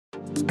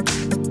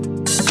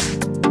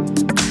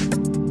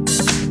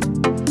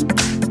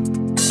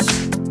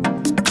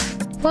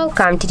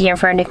Welcome, today in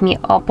front of me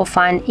Oppo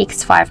Find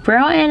X5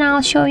 Pro, and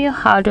I'll show you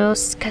how to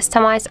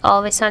customize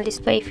always on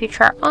display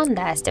feature on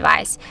this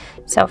device.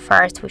 So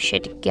first we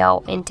should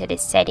go into the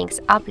settings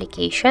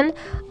application,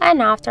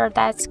 and after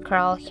that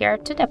scroll here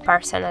to the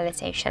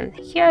personalization.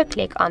 Here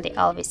click on the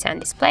always on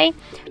display.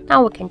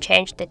 Now we can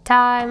change the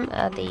time,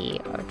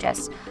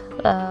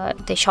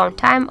 the shown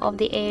time of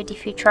the AOD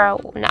feature.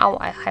 Now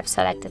I have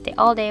selected the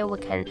all day. We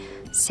can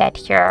set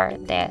here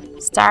the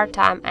start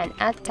time and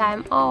end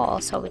time, or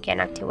also we can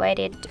activate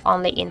it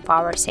only in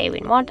power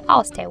saving mode.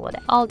 I'll stay with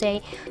the all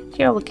day.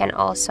 Here we can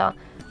also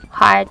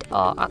hide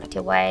or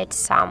activate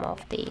some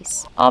of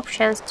these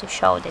options to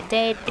show the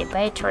date, the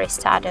battery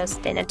status,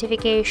 the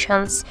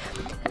notifications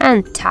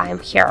and time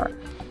here.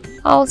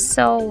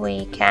 Also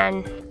we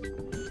can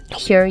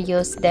here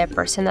use the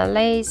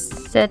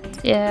personalized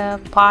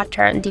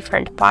pattern,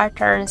 different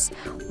patterns.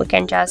 We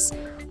can just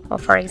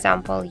for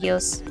example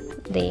use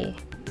the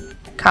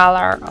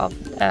color of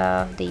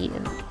the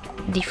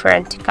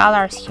different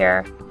colors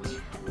here,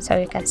 so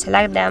you can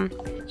select them.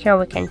 Here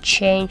we can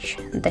change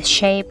the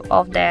shape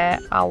of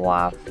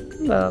our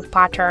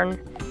pattern.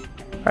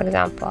 For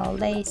example,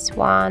 this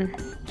one,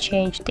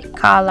 change the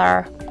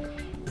color.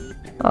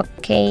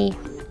 Okay,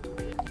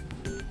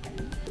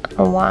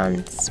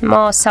 once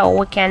more, so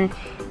we can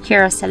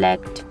here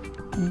select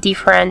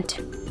different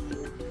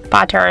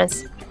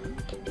patterns.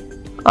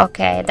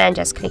 Okay, then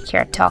just click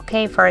here to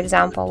OK. For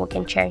example, we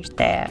can change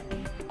the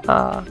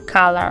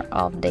color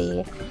of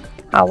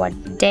our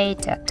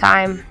date,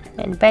 time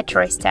and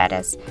battery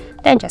status.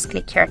 Then just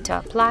click here to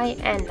apply,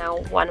 and now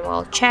when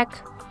we'll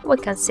check, we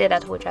can see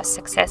that we just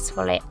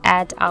successfully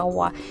add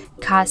our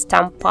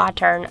custom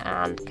pattern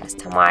and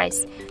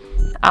customize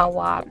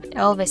our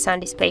always on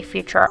display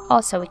feature.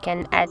 Also we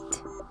can add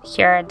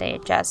here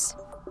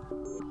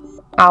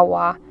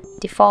our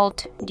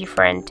default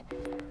different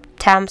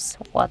temps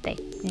with the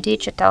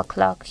digital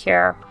clock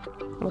here.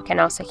 We can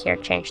also here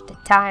change the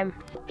time.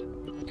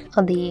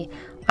 The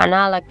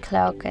analog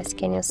clock, as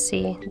can you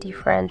see,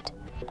 different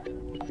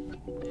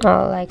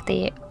like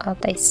the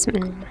this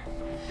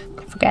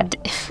I forget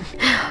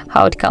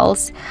how it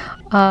calls,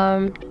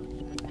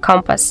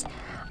 compass,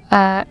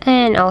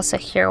 and also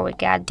here we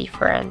got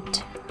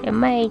different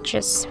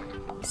images.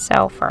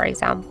 So for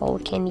example,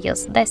 we can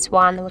use this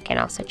one. We can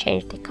also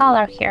change the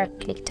color here,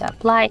 click to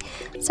apply.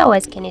 So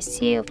as can you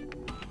see,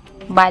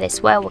 by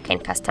this way we can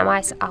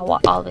customize our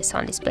always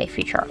on display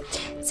feature.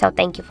 So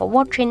thank you for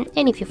watching,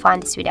 and if you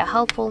find this video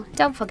helpful,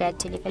 don't forget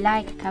to leave a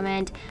like,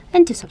 comment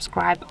and to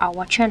subscribe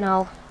our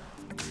channel.